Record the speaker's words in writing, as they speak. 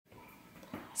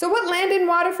So what land and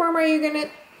water form are you going to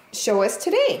show us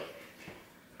today?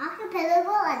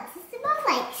 Archipelago and system of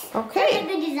lakes. Okay. I'm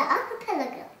going to do the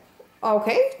archipelago.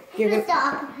 Okay. That's the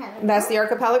archipelago. That's the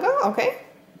archipelago? Okay.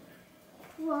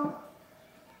 Well,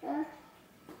 I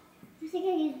think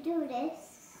I can do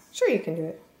this. Sure, you can do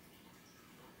it.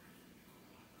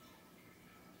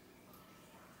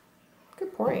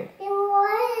 Good pouring.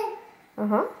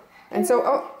 Uh-huh. And so,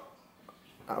 oh,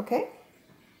 okay.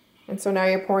 And so now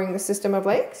you're pouring the system of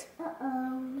lakes?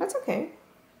 Uh-oh. That's okay.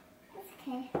 That's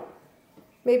okay.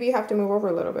 Maybe you have to move over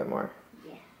a little bit more.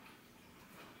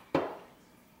 Yeah.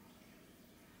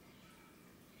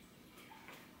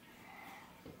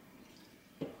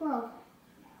 Whoa.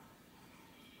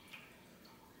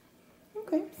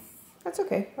 Okay. That's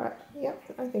okay. All right. Yep,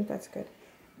 I think that's good.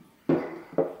 But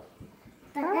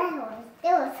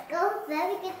it was go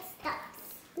very good stuff.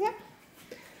 Yep.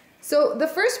 So the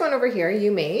first one over here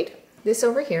you made, this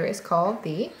over here is called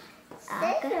the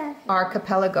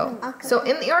archipelago. So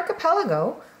in the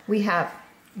archipelago, we have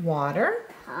water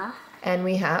and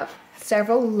we have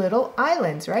several little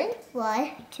islands, right?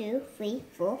 1, 2, 3,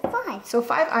 4, 5. So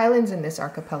 5 islands in this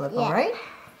archipelago, Yeah. right?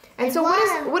 And so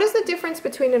what is the difference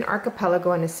between an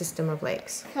archipelago and a system of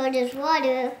lakes? So there's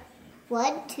water.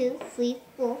 1, 2, 3,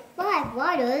 4, 5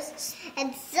 waters,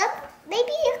 and some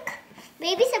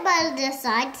maybe some on the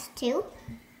sides too.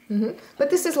 Mm-hmm. But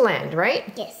this is land,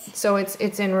 right? Yes. So it's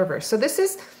in reverse. So this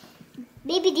is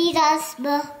maybe these are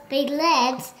small big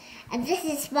lands, and this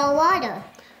is small water.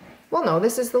 well, no,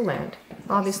 this is the land.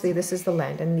 Obviously, this is the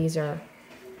land, and these are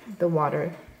the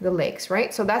water, the lakes,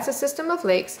 right? So that's a system of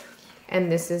lakes, and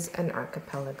this is an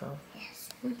archipelago. Yes.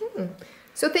 Mm-hmm.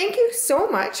 So thank you so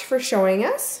much for showing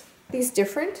us these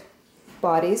different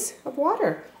bodies of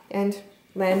water and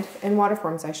land and water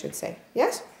forms, I should say.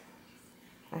 Yes?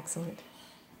 Excellent.